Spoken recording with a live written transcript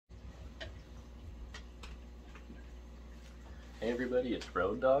Hey everybody, it's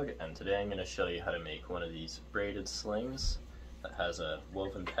Road Dog, and today I'm going to show you how to make one of these braided slings that has a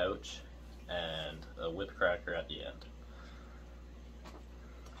woven pouch and a whip cracker at the end.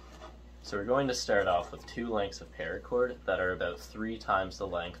 So we're going to start off with two lengths of paracord that are about 3 times the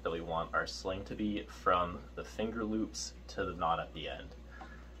length that we want our sling to be from the finger loops to the knot at the end.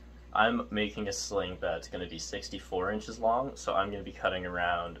 I'm making a sling that's going to be 64 inches long, so I'm going to be cutting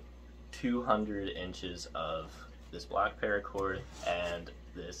around 200 inches of this black paracord and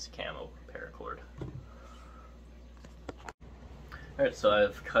this camo paracord. Alright, so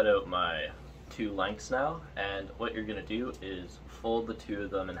I've cut out my two lengths now, and what you're going to do is fold the two of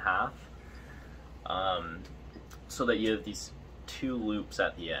them in half so that you have these two loops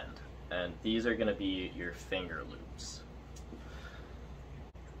at the end, and these are going to be your finger loops.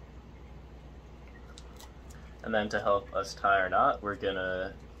 And then to help us tie our knot, we're going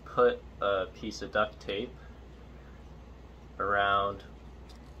to put a piece of duct tape around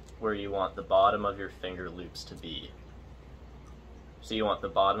where you want the bottom of your finger loops to be. So you want the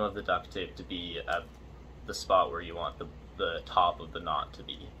bottom of the duct tape to be at the spot where you want the top of the knot to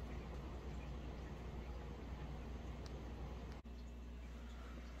be.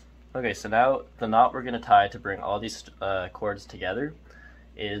 Okay, so now the knot we're going to tie to bring all these cords together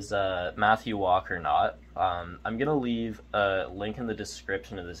is a Matthew Walker knot. I'm going to leave a link in the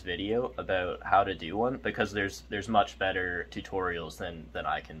description of this video about how to do one, because there's much better tutorials than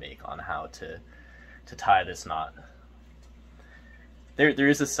I can make on how to tie this knot. There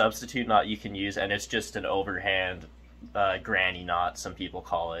is a substitute knot you can use, and it's just an overhand granny knot, some people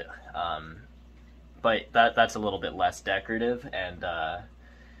call it, but that's a little bit less decorative, and I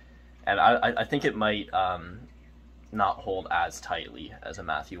think it might not hold as tightly as a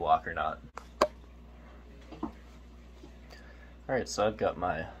Matthew Walker knot. Alright, so I've got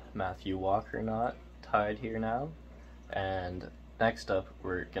my Matthew Walker knot tied here now, and next up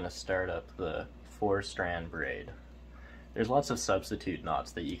we're going to start up the 4-strand braid. There's lots of substitute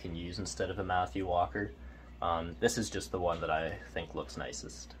knots that you can use instead of a Matthew Walker. This is just the one that I think looks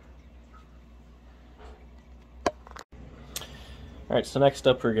nicest. Alright, so next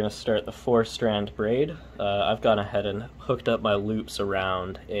up we're going to start the 4-strand braid. I've gone ahead and hooked up my loops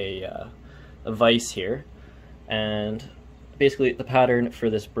around a vise here, and basically the pattern for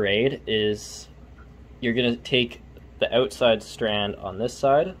this braid is you're going to take the outside strand on this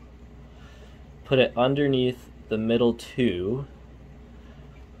side, put it underneath the middle two,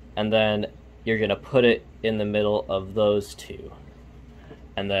 and then you're going to put it in the middle of those two,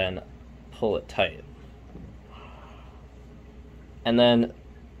 and then pull it tight. And then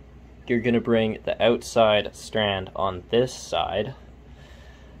you're going to bring the outside strand on this side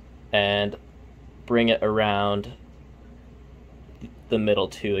and bring it around the middle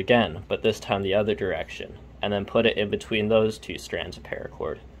two again, but this time the other direction, and then put it in between those two strands of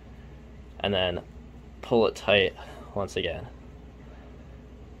paracord, and then pull it tight once again.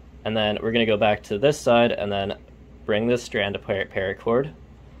 And then we're going to go back to this side and then bring this strand of paracord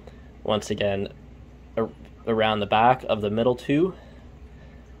once again around the back of the middle two,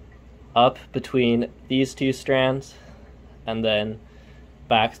 up between these two strands, and then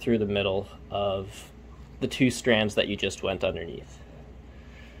back through the middle of the two strands that you just went underneath.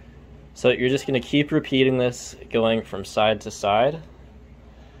 So you're just going to keep repeating this, going from side to side.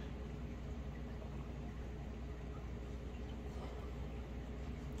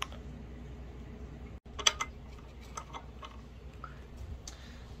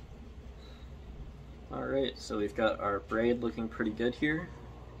 Alright, so we've got our braid looking pretty good here,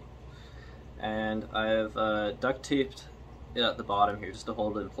 and I've duct taped it at the bottom here just to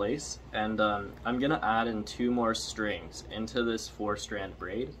hold it in place, and I'm going to add in 2 more strings into this 4-strand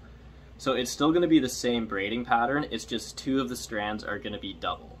braid. So it's still going to be the same braiding pattern, it's just 2 of the strands are going to be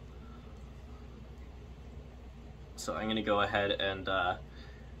double. So I'm going to go ahead and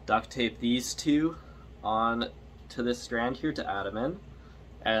duct tape these 2 on to this strand here to add them in.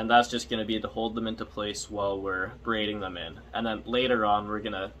 And that's just going to be to hold them into place while we're braiding them in. And then later on we're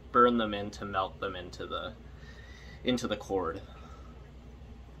going to burn them in to melt them into the cord.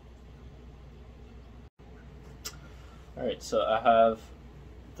 Alright, so I have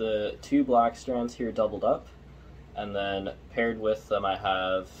the 2 black strands here doubled up, and then paired with them I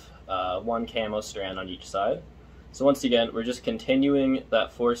have 1 camo strand on each side. So once again, we're just continuing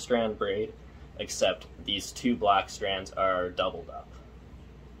that 4-strand braid, except these 2 black strands are doubled up.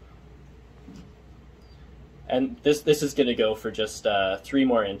 And this is going to go for just 3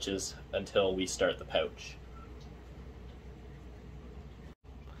 more inches until we start the pouch.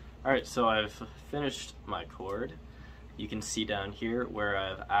 Alright, so I've finished my cord. You can see down here where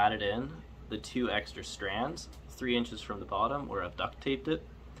I've added in the 2 extra strands 3 inches from the bottom where I've duct taped it.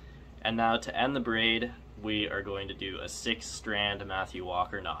 And now to end the braid, we are going to do a 6-strand Matthew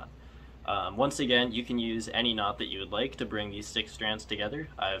Walker knot. Once again, you can use any knot that you would like to bring these 6 strands together.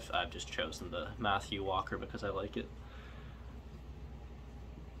 I've just chosen the Matthew Walker because I like it.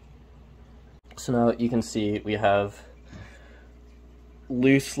 So now you can see we have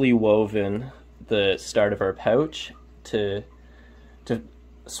loosely woven the start of our pouch to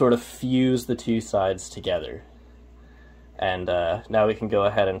sort of fuse the 2 sides together. And now we can go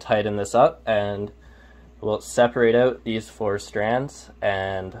ahead and tighten this up, and we'll separate out these 4 strands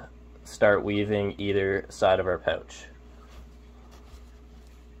and start weaving either side of our pouch.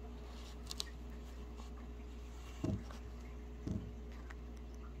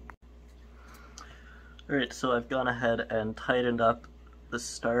 Alright, so I've gone ahead and tightened up the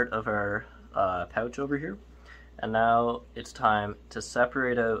start of our pouch over here, and now it's time to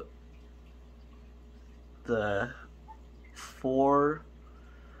separate out the 4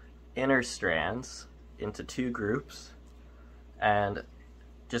 inner strands into 2 groups and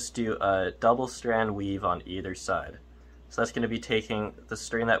just do a double strand weave on either side. So that's going to be taking the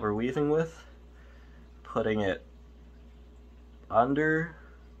string that we're weaving with, putting it under,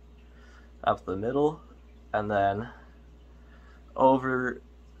 up the middle, and then over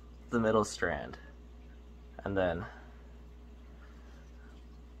the middle strand, and then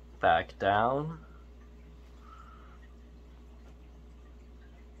back down,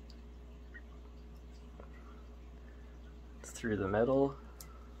 through the middle,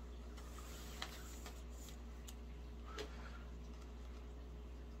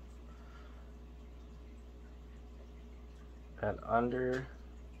 and under,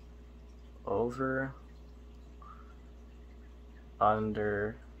 over,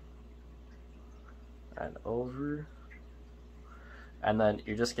 under, and over. And then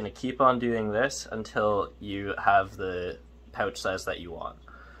you're just going to keep on doing this until you have the pouch size that you want.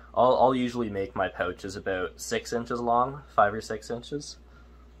 I'll usually make my pouches about 6 inches long, 5 or 6 inches.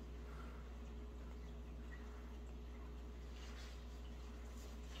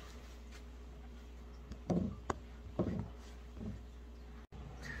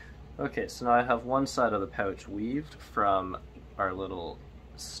 Okay, so now I have one side of the pouch weaved from our little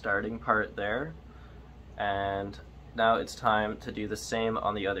starting part there, and now it's time to do the same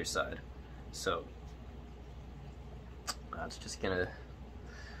on the other side. So that's just gonna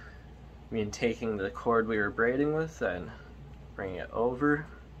mean taking the cord we were braiding with and bringing it over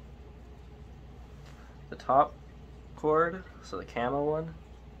the top cord, so the camo one,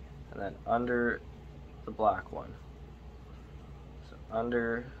 and then under the black one. So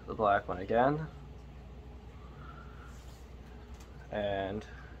under the black one again, and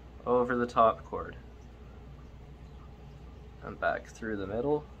over the top cord, and back through the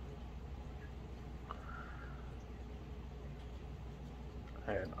middle,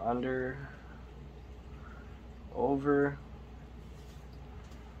 and under, over,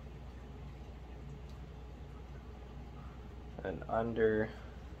 and under,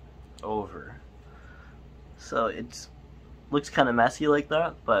 over. So it looks kind of messy like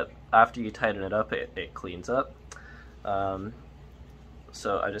that, but after you tighten it up, it cleans up.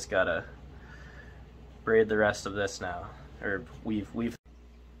 So I just gotta braid the rest of this now, or weave.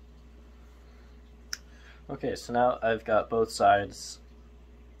 Okay, so now I've got both sides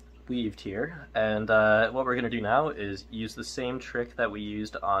weaved here, and what we're gonna do now is use the same trick that we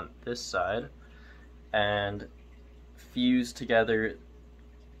used on this side and fuse together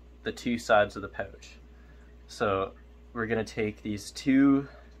the 2 sides of the pouch. So we're gonna take these 2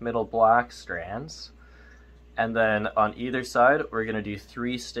 middle black strands, and then on either side we're going to do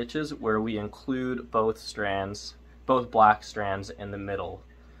 3 stitches where we include both strands, both black strands in the middle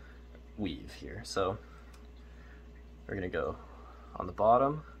weave here. So we're going to go on the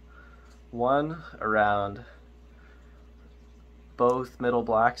bottom, 1 around both middle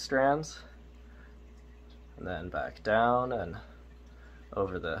black strands, and then back down and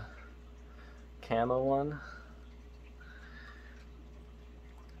over the camo one.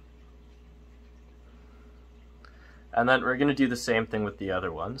 And then we're going to do the same thing with the other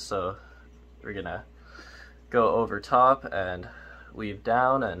one. So we're going to go over top and weave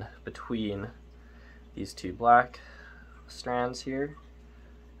down and between these 2 black strands here,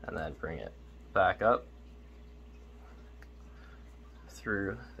 and then bring it back up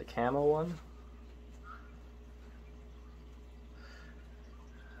through the camo one.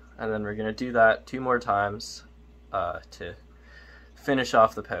 And then we're going to do that 2 more times to finish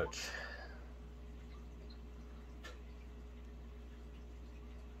off the pouch.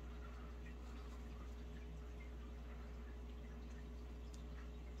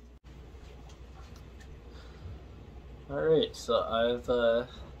 Alright, so I've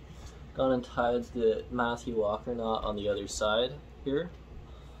gone and tied the Matthew Walker knot on the other side here.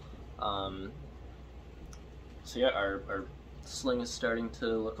 So yeah, our sling is starting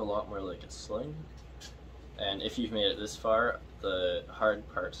to look a lot more like a sling. And if you've made it this far, the hard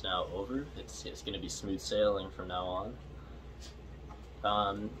part's now over. It's going to be smooth sailing from now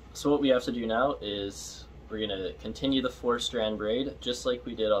on. So what we have to do now is we're going to continue the 4-strand braid, just like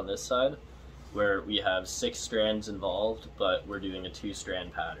we did on this side, where we have 6 strands involved, but we're doing a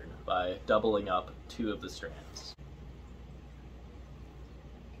 2-strand pattern by doubling up 2 of the strands.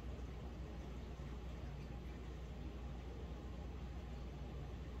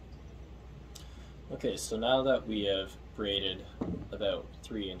 Okay, so now that we have braided about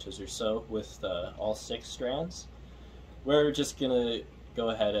 3 inches or so with all 6 strands, we're just gonna go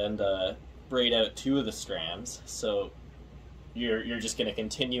ahead and braid out 2 of the strands. So you're just gonna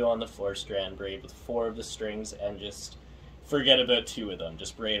continue on the 4-strand braid with 4 of the strings and just forget about 2 of them.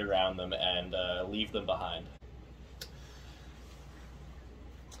 Just braid around them and leave them behind.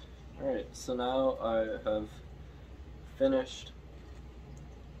 Alright, so now I have finished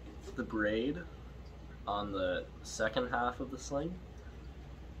the braid on the second half of the sling.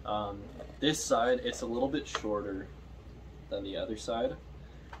 This side, it's a little bit shorter than the other side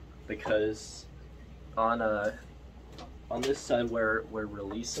because on this side where we're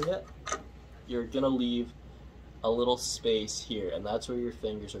releasing it, you're gonna leave a little space here, and that's where your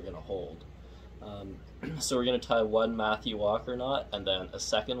fingers are gonna hold. So we're gonna tie 1 Matthew Walker knot and then a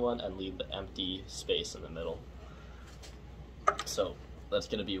second one and leave the empty space in the middle. So that's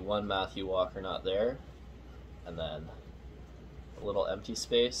gonna be 1 Matthew Walker knot there, and then a little empty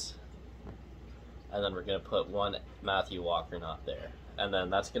space, and then we're going to put 1 Matthew Walker knot there, and then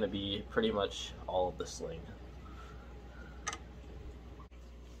that's going to be pretty much all of the sling.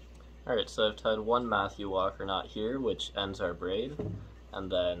 Alright, so I've tied 1 Matthew Walker knot here, which ends our braid,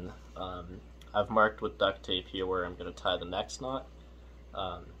 and then I've marked with duct tape here where I'm going to tie the next knot,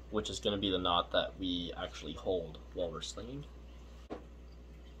 which is going to be the knot that we actually hold while we're slinging.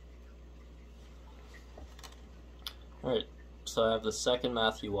 Alright, so I have the second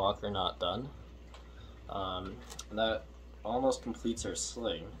Matthew Walker knot done, and that almost completes our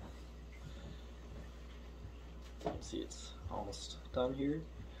sling. You can see it's almost done here.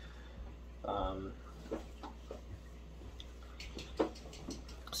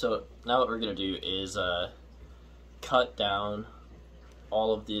 So now what we're going to do is cut down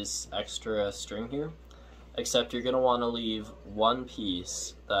all of this extra string here, except you're going to want to leave 1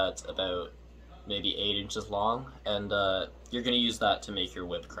 piece that's about maybe 8 inches long, and you're going to use that to make your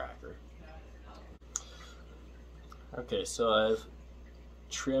whip cracker. Okay, so I've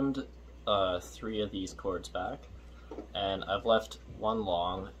trimmed 3 of these cords back, and I've left 1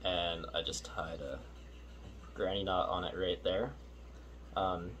 long, and I just tied a granny knot on it right there.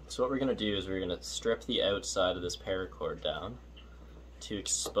 So what we're going to do is we're going to strip the outside of this paracord down to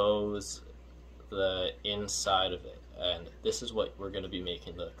expose the inside of it, and this is what we're going to be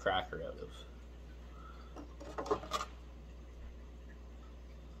making the cracker out of.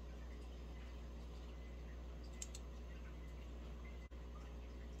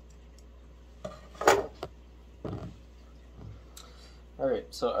 Alright,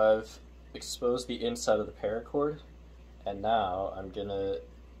 so I've exposed the inside of the paracord, and now I'm gonna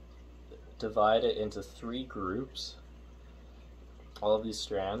divide it into 3 groups, all of these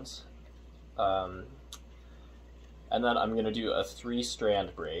strands, and then I'm gonna do a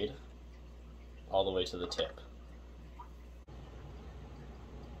 3-strand braid all the way to the tip.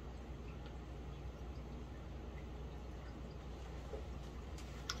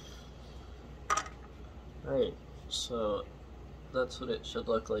 Alright, so that's what it should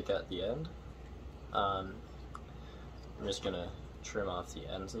look like at the end. I'm just gonna trim off the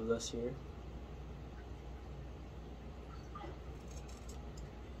ends of this here.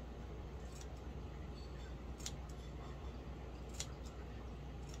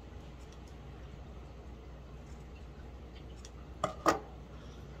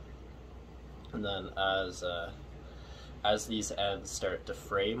 And then as these ends start to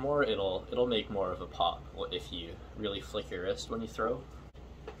fray more, it'll make more of a pop if you really flick your wrist when you throw.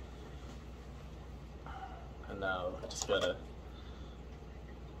 And now I just gotta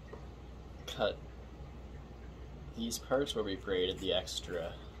cut these parts where we braided the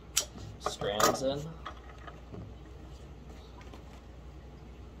extra strands in.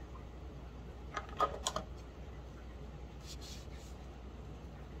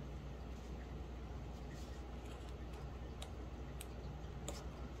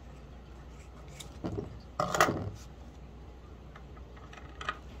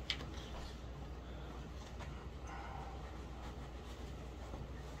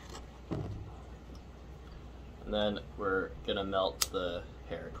 And then we're gonna melt the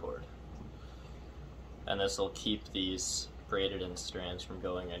paracord. And this will keep these braided in strands from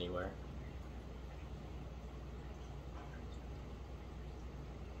going anywhere.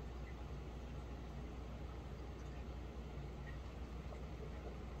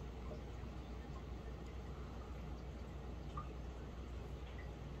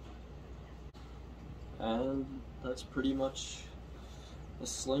 And that's pretty much the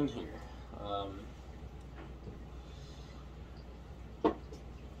sling here.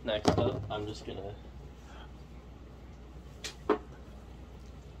 Next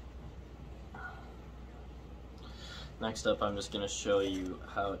up, I'm just gonna show you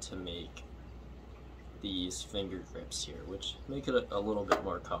how to make these finger grips here, which make it a little bit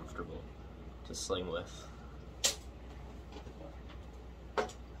more comfortable to sling with.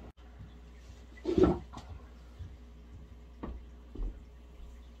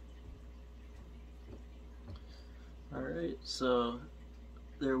 Alright, so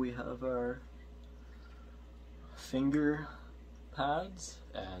there we have our finger pads,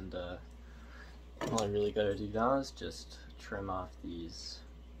 and all I really gotta do now is just trim off these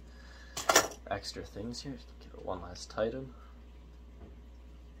extra things here. Give it one last tighten.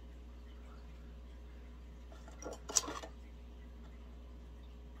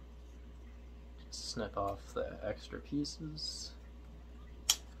 Snip off the extra pieces,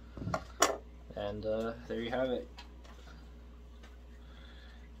 and there you have it.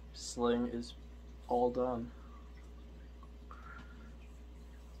 Sling is all done.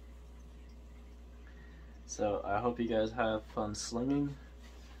 So I hope you guys have fun slinging.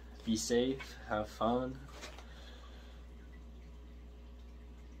 Be safe, have fun,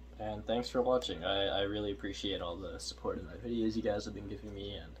 and thanks for watching. I really appreciate all the support in my videos you guys have been giving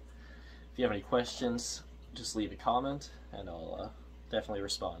me, and if you have any questions, just leave a comment and I'll definitely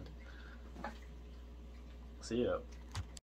respond. See you.